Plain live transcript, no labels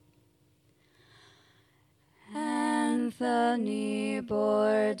Anthony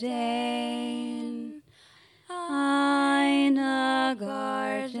Bourdain, Ina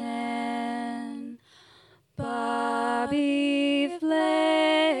Garden, Bobby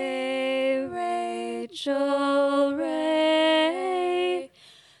Flay, Rachel Ray,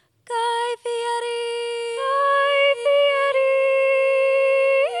 Guy Fieri,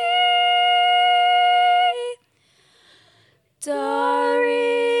 Dario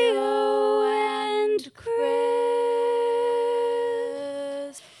and Chris.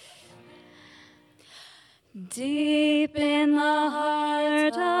 Deep in the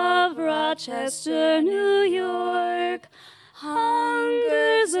heart of Rochester, New York,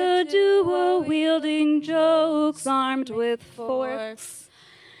 hungers a duo wielding jokes armed with forks.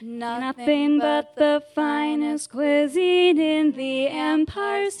 Nothing but the finest cuisine in the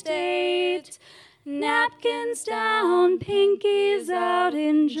Empire State. Napkins down, pinkies out,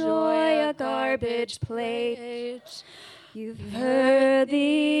 enjoy a garbage plate. You've heard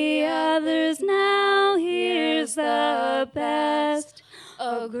the others, now here's the best.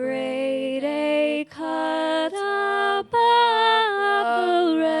 A grade A cut above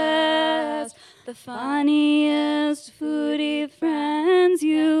the rest. The funniest foodie friends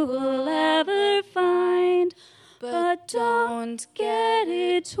you will ever find. But don't get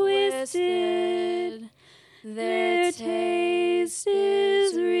it twisted, their taste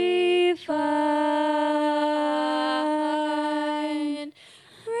is refined.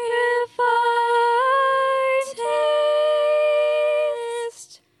 Refined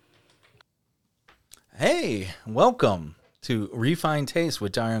taste. Hey, welcome to Refined Taste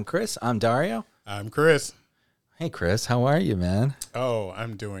with Dario and Chris. I'm Dario. I'm Chris. Hey, Chris, how are you, man? Oh,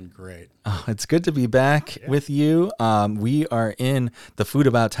 I'm doing great. Oh, it's good to be back with you. We are in the Food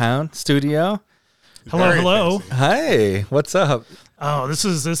About Town studio. Hello. Fancy. Hey, what's up? Oh, this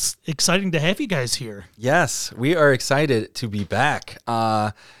is exciting to have you guys here. Yes, we are excited to be back.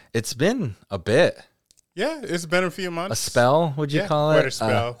 It's been a bit. Yeah, it's been a few months. A spell, would you call it? Quite a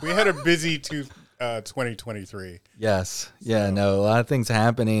spell. We had a busy 2023. Yes. Yeah, no, a lot of things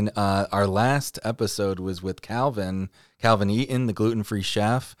happening. Our last episode was with Calvin Eaton, the gluten-free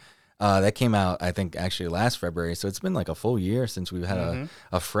chef. That came out, I think, actually last February. So it's been like a full year since we've had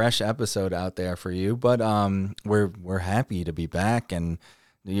a fresh episode out there for you. But we're happy to be back, and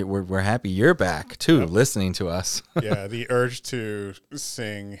we're happy you're back too, listening to us. Yeah, the urge to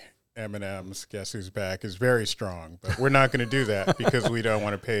sing Eminem's "Guess Who's Back" is very strong, but we're not going to do that because we don't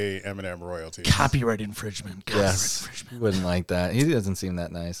want to pay Eminem royalties. Copyright infringement. Yes, wouldn't like that. He doesn't seem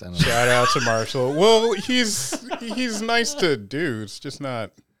that nice. I don't know. Shout out to Marshall. Well, he's nice to dudes, just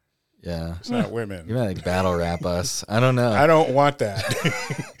not. Yeah, It's not women. you might like battle rap us. I don't know. I don't want that.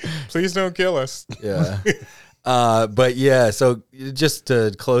 Please don't kill us. Yeah. But yeah, so just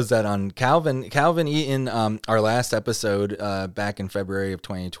to close that on Calvin Eaton, our last episode back in February of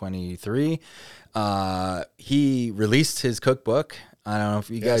 2023, he released his cookbook. I don't know if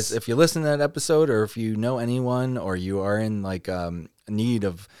you guys, if you listen to that episode, or if you know anyone, or you are in like need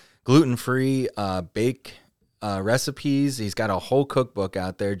of gluten-free bake recipes. He's got a whole cookbook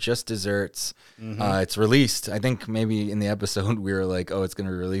out there, just desserts. It's released. I think maybe in the episode we were like, oh, it's going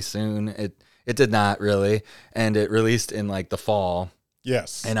to be released soon. It did not really, and it released in like the fall.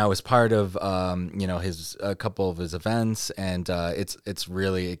 Yes, and I was part of a couple of his events, and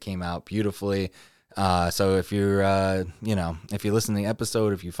it came out beautifully. So if you're if you listen to the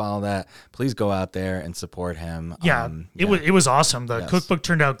episode, if you follow that, please go out there and support him. Yeah, it was awesome. The cookbook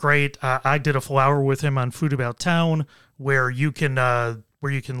turned out great. I did a full hour with him on Food About Town, where you can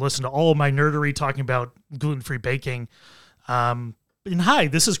listen to all of my nerdery talking about gluten-free baking. And hi,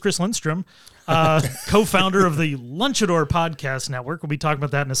 this is Chris Lindstrom, co-founder of the Lunchador Podcast Network. We'll be talking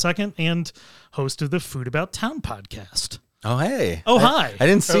about that in a second, and host of the Food About Town podcast. Oh, hey. Oh, hi. I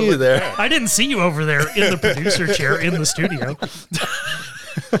didn't see you there. I didn't see you over there in the producer chair in the studio.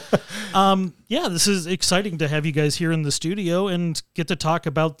 This is exciting to have you guys here in the studio and get to talk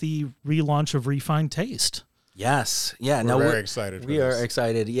about the relaunch of Refined Taste. Yes. Yeah. we're very excited. We are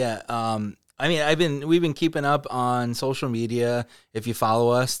excited. Yeah. We've been keeping up on social media. If you follow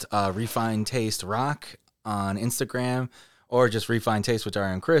us, Refined Taste Rock on Instagram, or just Refined Taste with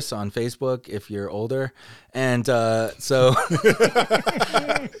Dario and Chris on Facebook if you're older. And but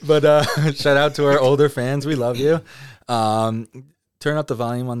shout out to our older fans. We love you. Turn up the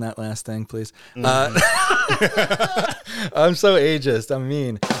volume on that last thing, please. I'm so ageist. I'm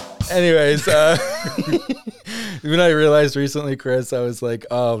mean. Anyways, when I realized recently, Chris, I was like,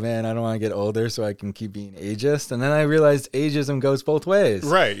 oh man, I don't want to get older so I can keep being ageist. And then I realized ageism goes both ways.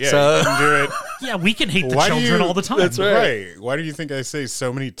 Right, yeah. So, you can do it. Yeah, we can hate the Why do children you- all the time. That's right. Why do you think I say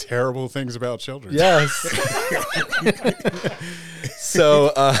so many terrible things about children? yes.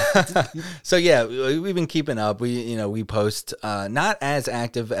 So, so yeah, we've been keeping up. We post, not as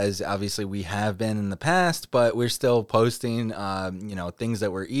active as obviously we have been in the past, but we're still posting, things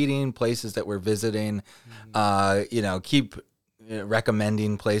that we're eating, places that we're visiting, keep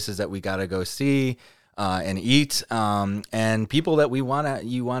recommending places that we got to go see, and eat, and people that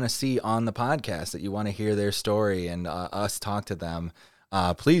you want to see on the podcast, that you want to hear their story and, us talk to them.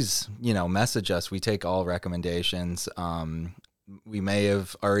 Please, message us. We take all recommendations. We may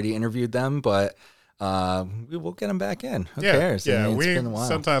have already interviewed them, but we will get them back in. Who cares? Yeah, I mean, it's been a while.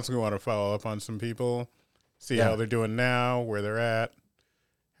 sometimes we want to follow up on some people, see how they're doing now, where they're at,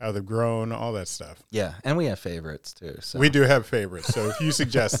 how they've grown, all that stuff. Yeah, and we have favorites too. So. We do have favorites, so if you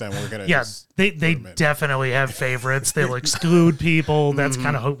suggest them, we're gonna. Yeah, they definitely have favorites. They'll exclude people. That's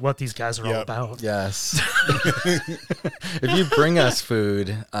kind of what these guys are all about. Yes. If you bring us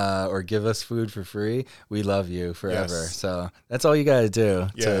food or give us food for free, we love you forever. Yes. So that's all you got to do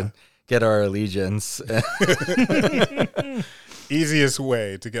to get our allegiance. Easiest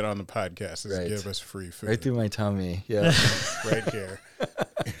way to get on the podcast is Right. give us free food. Right through my tummy. Yeah. Right here.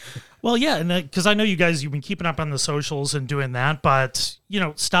 Well, yeah, and because I know you guys, you've been keeping up on the socials and doing that, but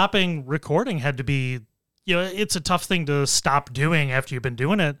stopping recording had to be, it's a tough thing to stop doing after you've been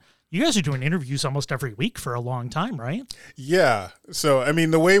doing it. You guys are doing interviews almost every week for a long time, right? Yeah. So, I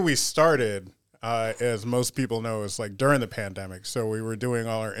mean, the way we started, as most people know, is like during the pandemic. So we were doing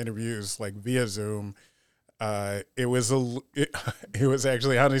all our interviews like via Zoom. It was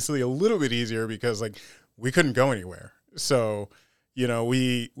actually honestly a little bit easier because like we couldn't go anywhere. So,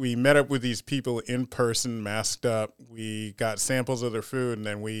 we met up with these people in person, masked up. We got samples of their food, and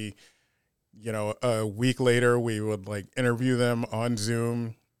then we, a week later we would like interview them on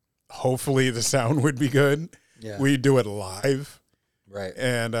Zoom. Hopefully the sound would be good. Yeah. We do it live. Right.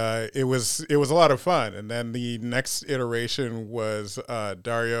 And it was a lot of fun. And then the next iteration was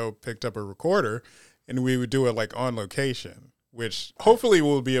Dario picked up a recorder, and we would do it like on location, which hopefully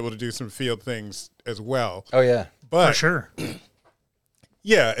we'll be able to do some field things as well. Oh, yeah. But For sure.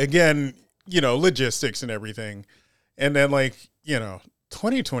 yeah, again, logistics and everything. And then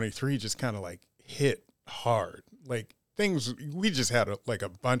 2023 just kind of like hit hard. Like things, we just had a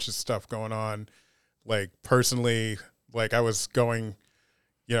bunch of stuff going on. Like personally, like I was going,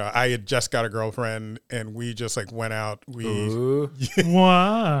 I had just got a girlfriend, and we just like went out. Wow.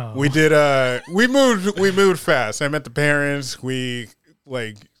 We did we moved fast. I met the parents. We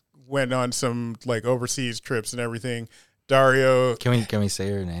like went on some like overseas trips and everything. Dario, Can we say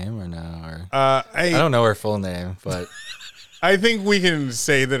her name or no? Or I don't know her full name, but I think we can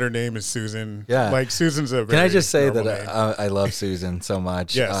say that her name is Susan. Yeah. Like Susan's a very can I just say normal that name. I love Susan so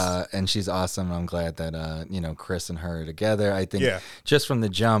much? Yes. And she's awesome. I'm glad that Chris and her are together. I think Yeah. just from the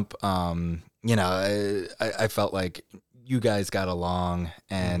jump, I felt like you guys got along,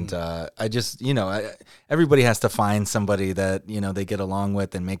 and I just everybody has to find somebody that they get along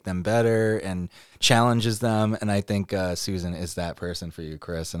with and make them better and challenges them, and I think Susan is that person for you,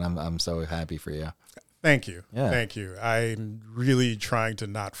 Chris, and I'm so happy for you. Thank you. Yeah. Thank you. I'm really trying to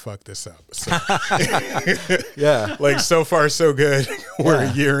not fuck this up. So, Yeah. like so far so good. We're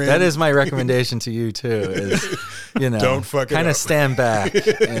a year in. That is my recommendation to you too. Is Don't fuck it kind of up. stand back.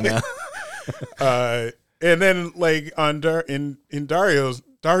 And then like in Dario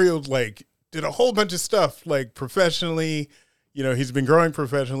like did a whole bunch of stuff like professionally. He's been growing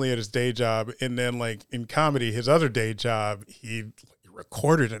professionally at his day job, and then like in comedy, his other day job, he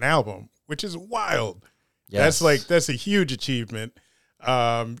recorded an album, which is wild. Yes. That's a huge achievement.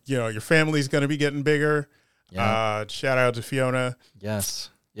 Your family's going to be getting bigger. Yeah. Shout out to Fiona. Yes.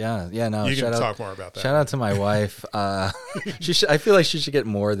 Yeah. No. You shout can out, talk more about that. Shout out to my wife. She should. I feel like she should get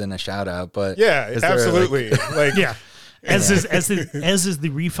more than a shout out. But Yeah, is there, absolutely. Like, Yeah. As is the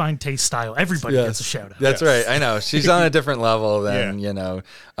refined taste style. Everybody gets a shout out. That's Yes. right. I know she's on a different level than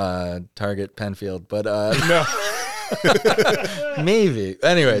Target Penfield, but no, maybe.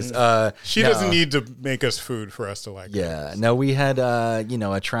 Anyways, she doesn't need to make us food for us to like. Yeah. No, we had a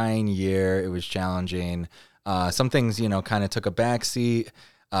trying year. It was challenging. Some things kind of took a backseat.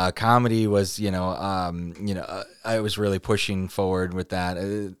 Comedy was, I was really pushing forward with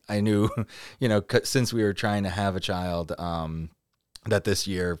that. I knew, since we were trying to have a child, that this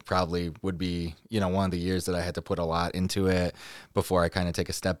year probably would be, one of the years that I had to put a lot into it before I kind of take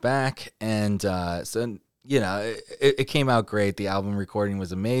a step back. And so it came out great. The album recording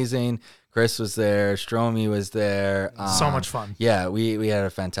was amazing. Chris was there. Stromy was there. So much fun. Yeah, we had a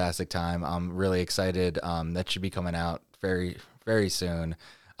fantastic time. I'm really excited. That should be coming out very, very soon.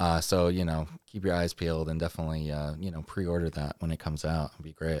 So, keep your eyes peeled and definitely, pre-order that when it comes out. It'd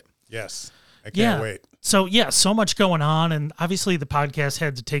be great. Yes. I can't wait. So, so much going on. And obviously the podcast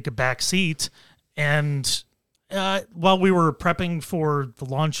had to take a back seat. And while we were prepping for the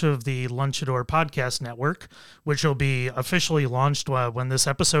launch of the Lunchador Podcast Network, which will be officially launched when this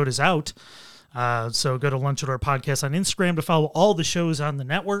episode is out. So go to Lunchador Podcast on Instagram to follow all the shows on the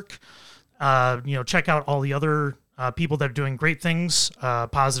network. Check out all the other people that are doing great things,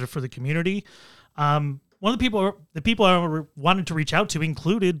 positive for the community. One of the people I wanted to reach out to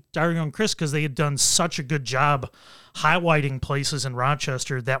included Dario and Chris because they had done such a good job highlighting places in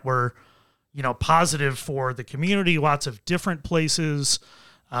Rochester that were, positive for the community. Lots of different places,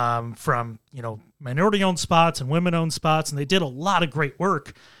 from minority-owned spots and women-owned spots, and they did a lot of great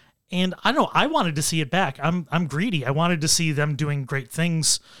work. And I don't know, I wanted to see it back. I'm greedy. I wanted to see them doing great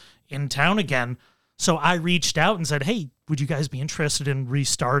things in town again. So I reached out and said, hey, would you guys be interested in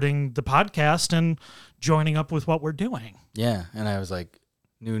restarting the podcast and joining up with what we're doing? Yeah. And I was like,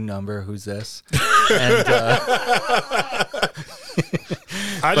 new number, who's this? And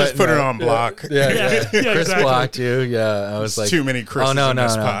I just put it on block. Yeah, Chris exactly. blocked you. Yeah. I was like, too many Chris's no. in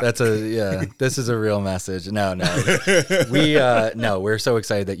this pot. This is a real message. No. We're so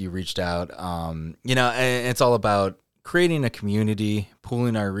excited that you reached out. And it's all about creating a community,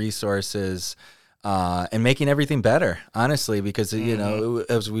 pooling our resources, and making everything better, honestly, because,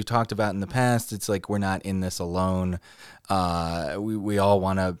 as we've talked about in the past, it's like we're not in this alone. We all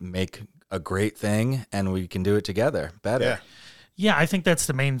want to make a great thing, and we can do it together better. Yeah, I think that's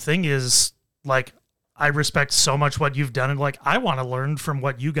the main thing is, like, I respect so much what you've done, and, like, I want to learn from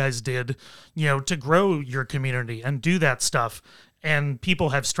what you guys did, to grow your community and do that stuff, and people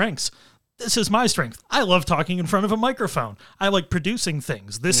have strengths. This is my strength. I love talking in front of a microphone. I like producing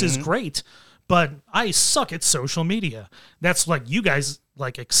things. This is great. But I suck at social media. That's like you guys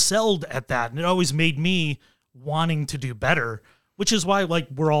like excelled at that. And it always made me wanting to do better, which is why like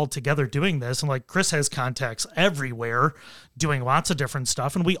we're all together doing this. And like Chris has contacts everywhere doing lots of different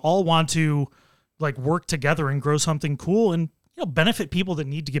stuff. And we all want to like work together and grow something cool and, benefit people that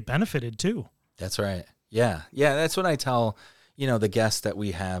need to get benefited too. That's right. Yeah. Yeah. That's what I tell, the guests that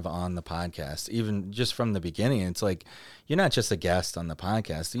we have on the podcast, even just from the beginning. It's like, you're not just a guest on the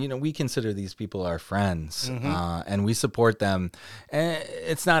podcast. We consider these people our friends, and we support them. And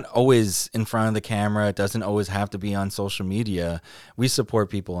it's not always in front of the camera. It doesn't always have to be on social media. We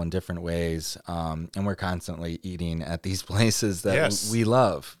support people in different ways, and we're constantly eating at these places that we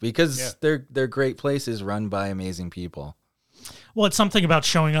love because they're great places run by amazing people. Well, it's something about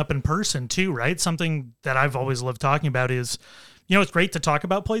showing up in person too, right? Something that I've always loved talking about is, it's great to talk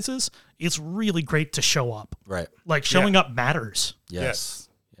about places. It's really great to show up. Right. Like showing up matters. Yes.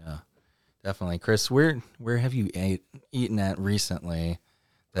 Yeah, definitely. Chris, where have you eaten at recently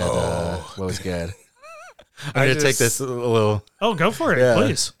that what was good? I'm going to take this a little. Oh, go for it,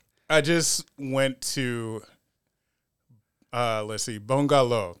 please. I just went to, let's see,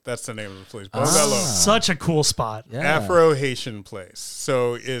 Bongalo. That's the name of the place. Bongalo. Such a cool spot. Yeah. Afro-Haitian place.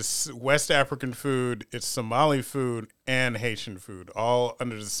 So it's West African food, it's Somali food, and Haitian food, all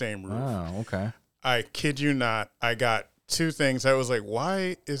under the same roof. Oh, okay. I kid you not. I got two things. I was like,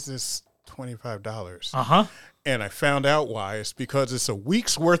 why is this $25? Uh-huh. And I found out why. It's because it's a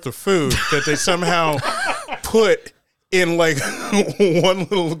week's worth of food that they somehow put in like one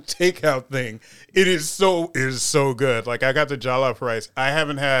little takeout thing. It is so good. Like I got the jollof rice. I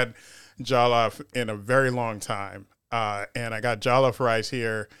haven't had jollof in a very long time. And I got jollof rice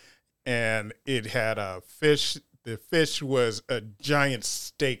here, and it had a fish. The fish was a giant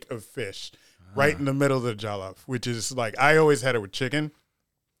steak of fish right in the middle of the jollof, which is like, I always had it with chicken.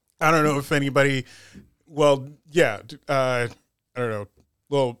 I don't know if anybody, I don't know,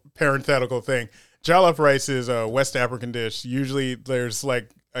 little parenthetical thing. Jollof rice is a West African dish. Usually there's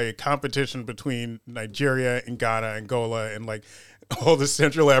like a competition between Nigeria and Ghana, Angola, and like all the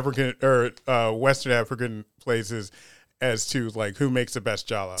Central African or Western African places as to like who makes the best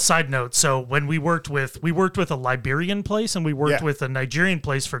jollof. Side note, so when we worked with a Liberian place and we worked with a Nigerian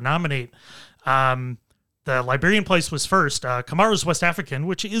place for Nominate. The Liberian place was first. Kamaro's West African,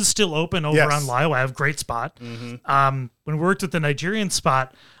 which is still open over on Lyle Ave. Great spot. Mm-hmm. When we worked with the Nigerian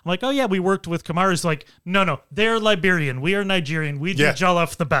spot, I'm like, oh yeah, we worked with Kamaro's. Like, no, they're Liberian. We are Nigerian. We do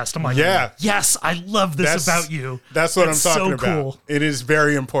jollof the best. I'm like, yes, I love this about you. That's what I'm talking so about. Cool. It is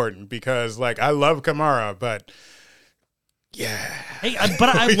very important because like I love Kamara, but Yeah. Hey, but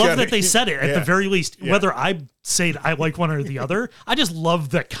I love that they said it at Yeah. the very least. Yeah. Whether I say I like one or the other, I just love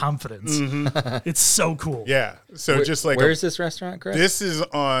the confidence. It's so cool. Yeah. So just like where's this restaurant, Chris? this is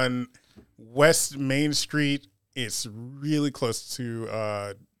on West Main Street. It's really close to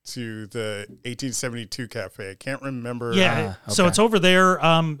the 1872 cafe. I can't remember. Yeah, so okay. it's over there.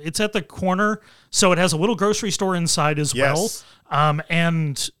 It's at the corner, so it has a little grocery store inside as Yes. well.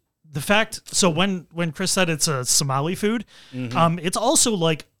 And the fact, so when Chris said it's a Somali food, it's also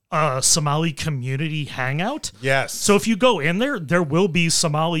like a Somali community hangout. Yes. So if you go in there, there will be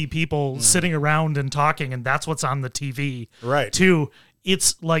Somali people sitting around and talking, and that's what's on the TV. Right. Too.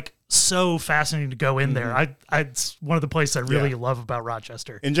 It's like so fascinating to go in there. It's one of the places I really love about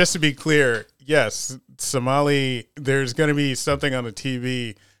Rochester. And just to be clear, yes, Somali, there's going to be something on the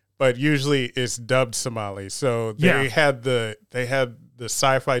TV, but usually it's dubbed Somali. So they had the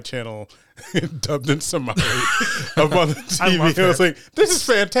Sci-Fi Channel dubbed in Somali up on the TV. love I was that. like, this is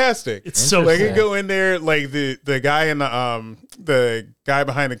fantastic. It's so like cool. you go in there, like the guy in the guy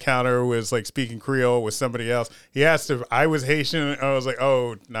behind the counter was like speaking Creole with somebody else. He asked if I was Haitian. I was like,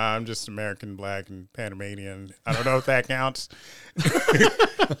 oh, nah, I'm just American, Black, and Panamanian. I don't know if that counts.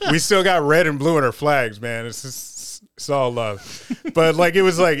 We still got red and blue in our flags, man. It's all love. But it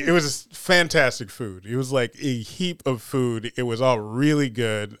was fantastic food. It was like a heap of food. It was all really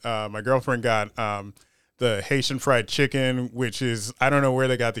good. My girlfriend got the Haitian fried chicken, which is, I don't know where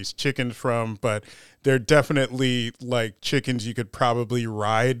they got these chickens from, but they're definitely like chickens you could probably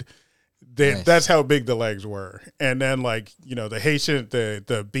ride. Nice. That's how big the legs were. And then the Haitian,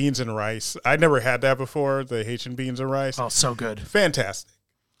 the beans and rice. I'd never had that before, the Haitian beans and rice. Oh, so good. Fantastic.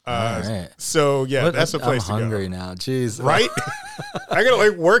 All right. So that's a place I'm to hungry go. now. Jeez. Right? I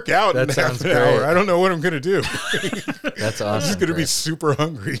gotta work out That in half sounds an great. hour. I don't know what I'm gonna do. That's I'm awesome. just gonna be Chris. super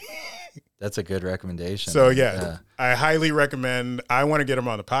hungry. That's a good recommendation. So I highly recommend. I want to get him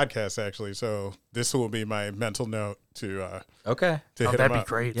on the podcast actually. So this will be my mental note to Okay. to hit him That'd be up.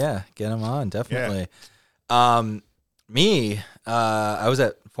 great. Yeah, get him on, definitely. Me, I was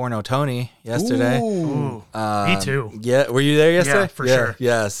at Forno Tony yesterday. Ooh, me too. Yeah, were you there yesterday? Yeah, for sure.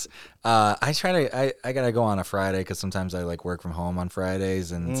 Yes. I gotta go on a Friday because sometimes I work from home on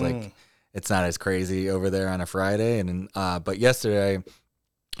Fridays, and it's it's not as crazy over there on a Friday. And but yesterday,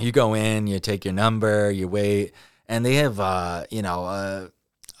 you go in, you take your number, you wait, and they have a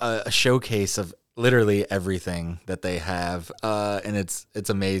showcase of literally everything that they have, and it's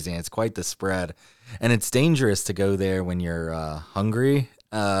amazing. It's quite the spread, and it's dangerous to go there when you're hungry.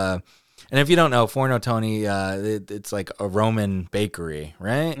 And if you don't know, Forno Tony, it's like a Roman bakery,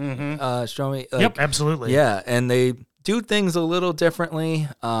 right? Stromy? Yep, absolutely. Yeah, and they do things a little differently,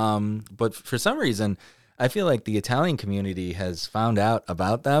 but for some reason, I feel like the Italian community has found out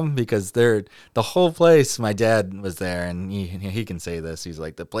about them because they're the whole place. My dad was there, and he can say this. He's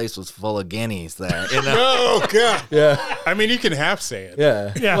like, the place was full of guineas there. You know? Oh God! Yeah. I mean, you can half say it.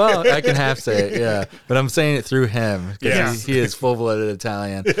 Yeah. Yeah. Well, I can half say it, yeah. But I'm saying it through him because Yes. he is full-blooded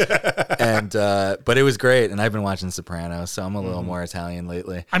Italian. And but it was great. And I've been watching Sopranos, so I'm a little more Italian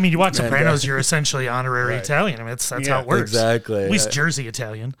lately. I mean, you watch Sopranos, you're essentially honorary Italian. I mean, that's how it works. Exactly. At least Jersey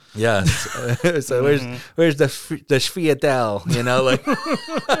Italian. Yes. So where's the Sfietel,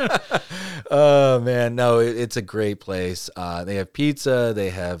 Oh man, no, it's a great place. They have pizza, they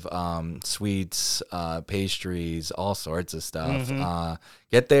have sweets, pastries, all sorts of stuff.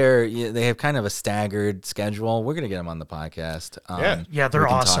 Get there. They have kind of a staggered schedule. We're gonna get them on the podcast. Yeah, they're we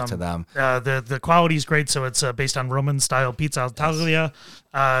can awesome. Talk to them. The quality is great. So it's based on Roman style pizza Italia,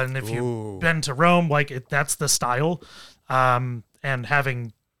 and if you've been to Rome, that's the style. And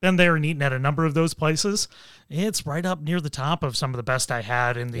having been there and eaten at a number of those places, it's right up near the top of some of the best I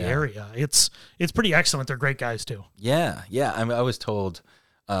had in the area. It's pretty excellent. They're great guys too. Yeah. I mean, I was told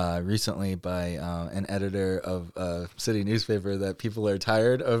recently by an editor of a city newspaper that people are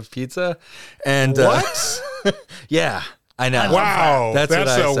tired of pizza. And What? yeah, I know. Wow, That's what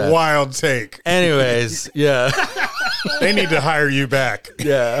I a said. wild take. Anyways, yeah. They need to hire you back.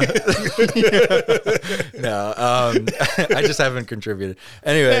 Yeah. No, I just haven't contributed.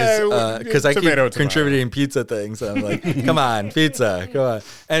 Anyways, because I keep tomato. contributing pizza things. I'm like, come on, pizza, come on.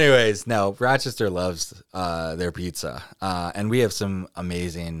 Anyways, no, Rochester loves their pizza, and we have some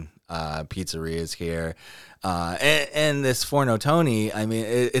amazing pizzerias here. And this Forno Tony, I mean,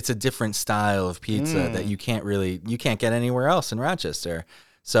 it's a different style of pizza that you can't get anywhere else in Rochester.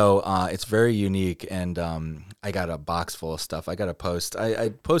 So it's very unique, and I got a box full of stuff. I got to post. I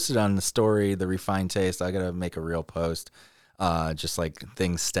posted on the story, the Refined Taste. I got to make a real post, just like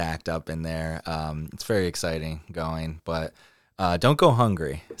things stacked up in there. It's very exciting going, but don't go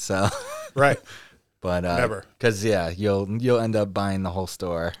hungry. So Right. But Never. because you'll end up buying the whole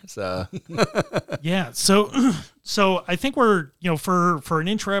store. So Yeah. So I think we're, for an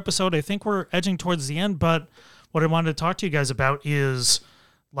intro episode, I think we're edging towards the end. But what I wanted to talk to you guys about is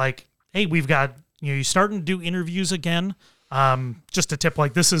like, hey, we've got, you're starting to do interviews again. Just a tip,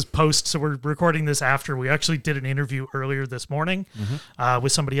 like this is post, so we're recording this after we actually did an interview earlier this morning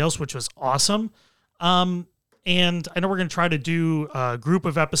with somebody else, which was awesome. And I know we're going to try to do a group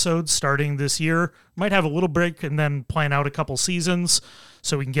of episodes starting this year. Might have a little break and then plan out a couple seasons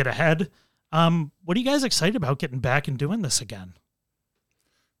so we can get ahead. What are you guys excited about getting back and doing this again?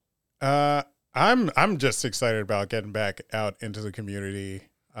 I'm just excited about getting back out into the community,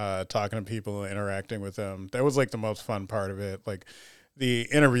 talking to people, interacting with them. That was like the most fun part of it. Like the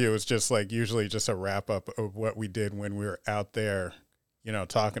interview is just like usually just a wrap up of what we did when we were out there,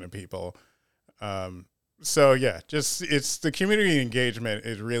 talking to people. So yeah, it's the community engagement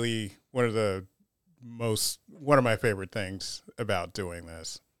is really one of my favorite things about doing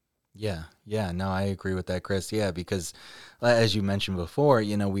this. Yeah, no, I agree with that, Chris. Yeah, because as you mentioned before,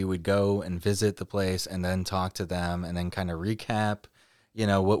 we would go and visit the place and then talk to them and then kind of recap,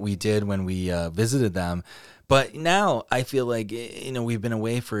 what we did when we visited them. But now I feel like, we've been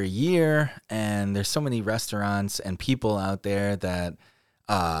away for a year and there's so many restaurants and people out there that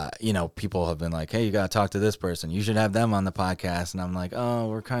people have been like, hey, you got to talk to this person. You should have them on the podcast. And I'm like, oh,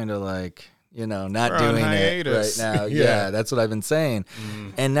 we're kind of like, not doing it right now. Yeah, that's what I've been saying.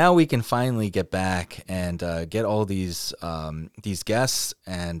 And now we can finally get back and get all these guests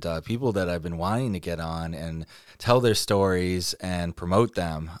and people that I've been wanting to get on and tell their stories and promote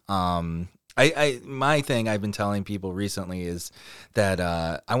them. My thing I've been telling people recently is that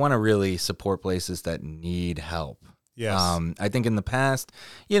I want to really support places that need help. Yes. I think in the past,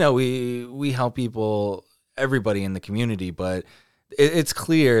 we help people, everybody in the community, but it's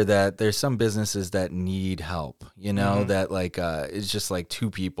clear that there's some businesses that need help, that like it's just like two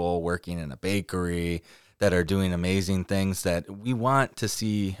people working in a bakery that are doing amazing things that we want to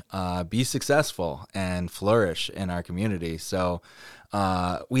see be successful and flourish in our community. So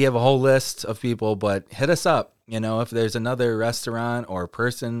we have a whole list of people, but hit us up. If there's another restaurant or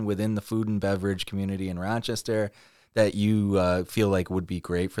person within the food and beverage community in Rochester that you feel like would be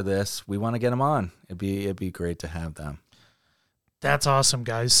great for this, we want to get them on. It'd be great to have them. That's awesome,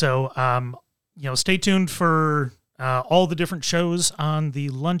 guys. So, stay tuned for all the different shows on the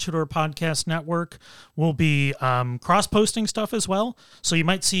Lunchador Podcast Network. We'll be cross-posting stuff as well. So you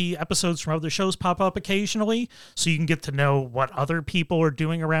might see episodes from other shows pop up occasionally, so you can get to know what other people are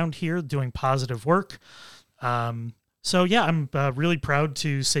doing around here, doing positive work. So, yeah, I'm really proud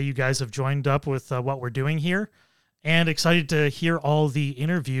to say you guys have joined up with what we're doing here. And excited to hear all the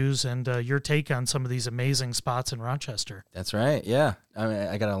interviews and your take on some of these amazing spots in Rochester. That's right. Yeah. I mean,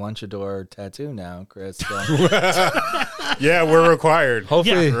 I got a Lunchador tattoo now, Chris. So. Yeah, we're required.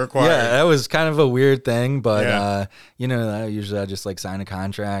 Hopefully. Yeah, required. Yeah, that was kind of a weird thing, but, usually I just like sign a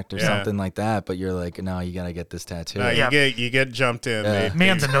contract or something like that. But you're like, no, you got to get this tattoo. No, you get jumped in.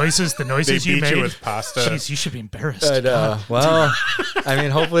 Man, the noises they you beat made. You with pasta. Jeez, you should be embarrassed. I know. Well, I mean,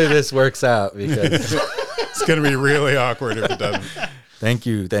 hopefully this works out because... It's going to be really awkward if it doesn't. Thank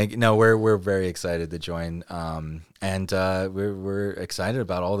you. No, we're very excited to join, and we're excited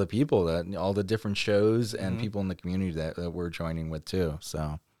about all the people all the different shows and people in the community that we're joining with too.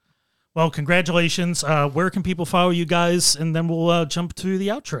 So, well, congratulations. Where can people follow you guys, and then we'll jump to the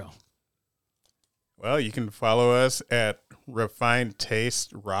outro. Well, you can follow us at Refined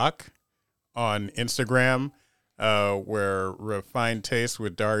Taste Rock on Instagram. We're Refined Taste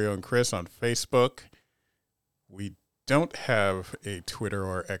with Dario and Chris on Facebook. We don't have a Twitter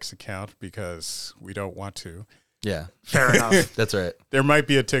or X account because we don't want to. Yeah, fair enough. That's right. There might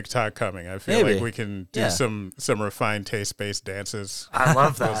be a TikTok coming. I feel Maybe. like we can do some refined taste-based dances. I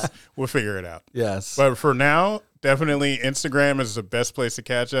love that. We'll figure it out. Yes. But for now, definitely Instagram is the best place to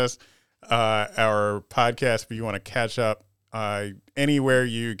catch us. Our podcast, if you want to catch up, anywhere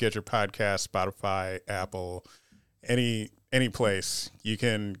you get your podcast, Spotify, Apple, any place, you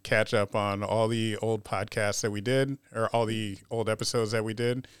can catch up on all the old podcasts that we did or all the old episodes that we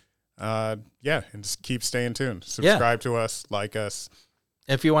did. And just keep staying tuned. Subscribe to us, like us.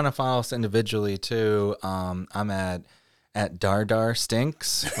 If you want to follow us individually too, I'm at Dar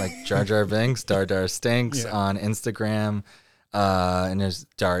Stinks, like Jar Jar Binks, Dar Stinks on Instagram. And there's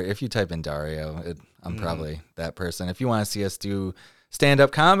if you type in Dario, I'm probably that person. If you want to see us do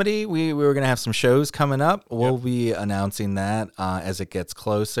stand-up comedy, we were going to have some shows coming up. We'll be announcing that as it gets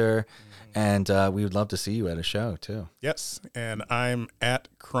closer. And we would love to see you at a show, too. Yes, and I'm at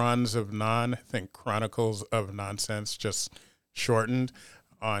Crons of Think Chronicles of Nonsense, just shortened,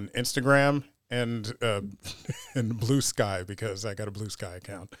 on Instagram. and Blue Sky, because I got a Blue Sky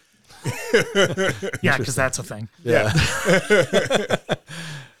account. Yeah, because that's a thing. Yeah.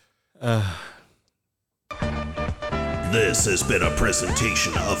 This has been a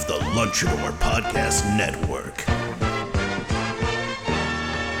presentation of the Lunchador Podcast Network.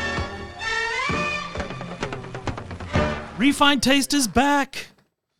 Refined Taste is back.